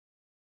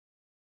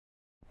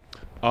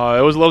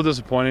It was a little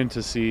disappointing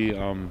to see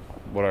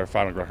what our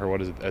final record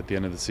was at the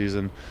end of the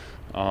season,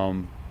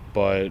 um,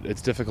 but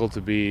it's difficult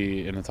to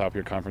be in the top of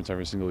your conference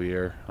every single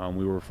year.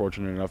 We were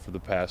fortunate enough for the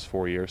past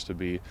 4 years to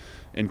be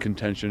in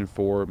contention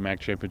for MAC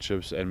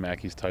championships and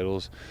MAC East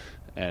titles,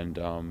 and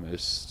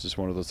it's just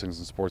one of those things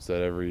in sports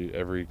that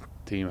every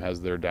team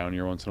has their down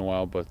year once in a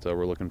while. But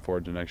we're looking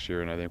forward to next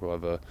year, and I think we'll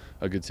have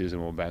a good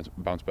season. We'll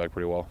bounce back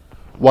pretty well.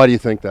 Why do you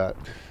think that?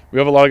 We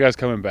have a lot of guys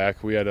coming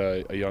back. We had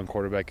a young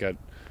quarterback at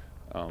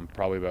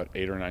probably about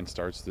 8 or 9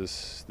 starts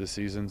this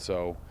season.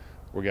 So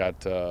we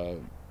got a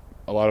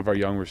lot of our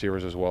young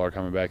receivers as well are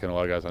coming back, and a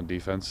lot of guys on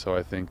defense. So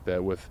I think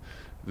that with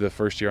the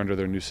first year under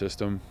their new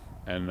system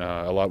and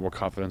a lot more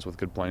confidence with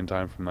good playing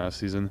time from last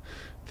season,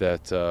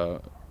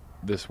 that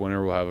this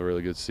winter we'll have a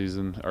really good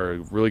season, or a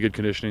really good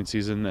conditioning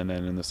season, and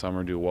then in the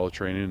summer do well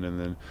training, and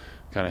then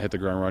kind of hit the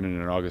ground running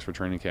in August for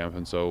training camp.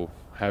 And so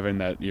having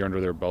that year under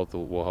their belt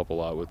will help a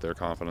lot with their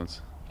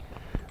confidence.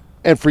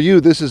 And for you,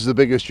 this is the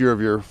biggest year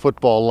of your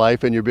football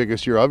life and your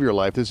biggest year of your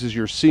life. This is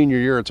your senior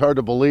year. It's hard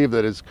to believe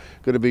that it's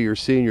going to be your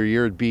senior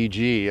year at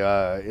BG.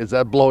 Does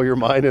that blow your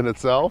mind in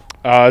itself?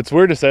 It's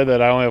weird to say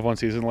that I only have one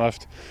season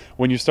left.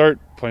 When you start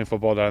playing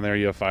football down there,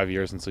 you have 5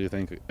 years, and so you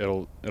think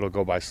it'll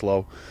go by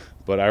slow.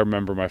 But I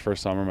remember my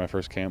first summer, my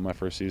first camp, my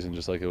first season,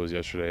 just like it was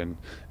yesterday,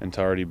 and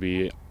to already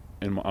be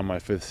on my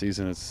 5th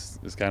season,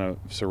 it's kind of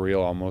surreal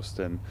almost.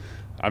 And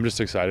I'm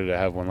just excited to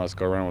have one last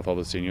go around with all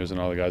the seniors and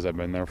all the guys I've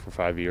been there for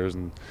 5 years,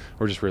 and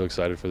we're just really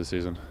excited for the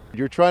season.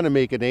 You're trying to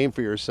make a name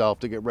for yourself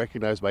to get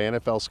recognized by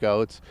NFL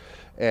scouts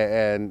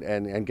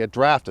and get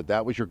drafted.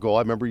 That was your goal.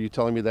 I remember you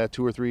telling me that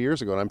 2 or 3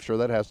 years ago, and I'm sure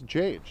that hasn't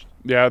changed.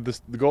 Yeah,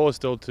 the goal is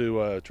still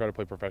to try to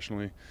play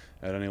professionally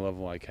at any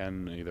level I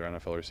can, either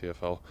NFL or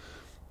CFL.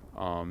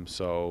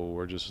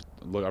 So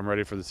I'm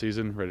ready for the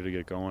season, ready to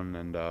get going,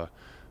 and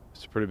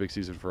it's a pretty big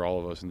season for all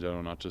of us in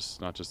general, not just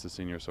the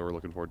seniors. So we're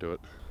looking forward to it.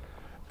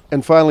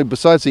 And finally,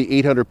 besides the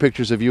 800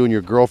 pictures of you and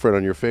your girlfriend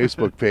on your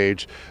Facebook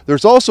page,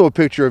 there's also a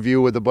picture of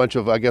you with a bunch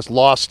of, I guess,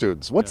 law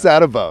students. What's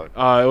that about?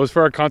 It was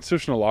for our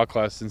constitutional law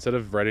class. Instead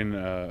of writing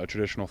a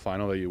traditional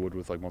final that you would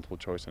with like multiple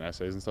choice and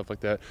essays and stuff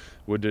like that,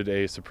 we did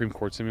a Supreme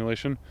Court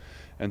simulation.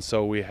 And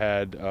so we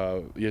had,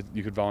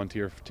 you could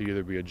volunteer to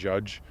either be a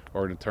judge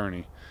or an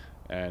attorney.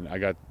 And I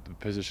got the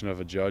position of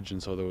a judge,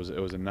 and so it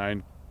was a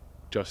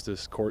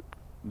 9-justice court,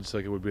 just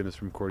like it would be in the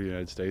Supreme Court of the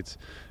United States.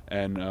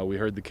 And we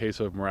heard the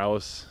case of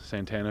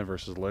Morales-Santana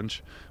versus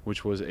Lynch,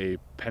 which was a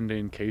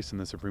pending case in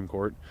the Supreme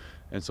Court.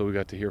 And so we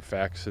got to hear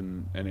facts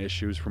and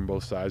issues from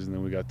both sides, and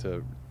then we got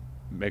to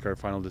make our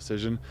final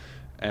decision.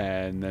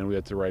 And then we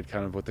had to write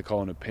kind of what they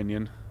call an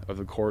opinion of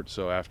the court.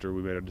 So after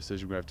we made our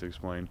decision, we have to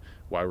explain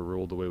why we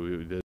ruled the way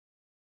we did.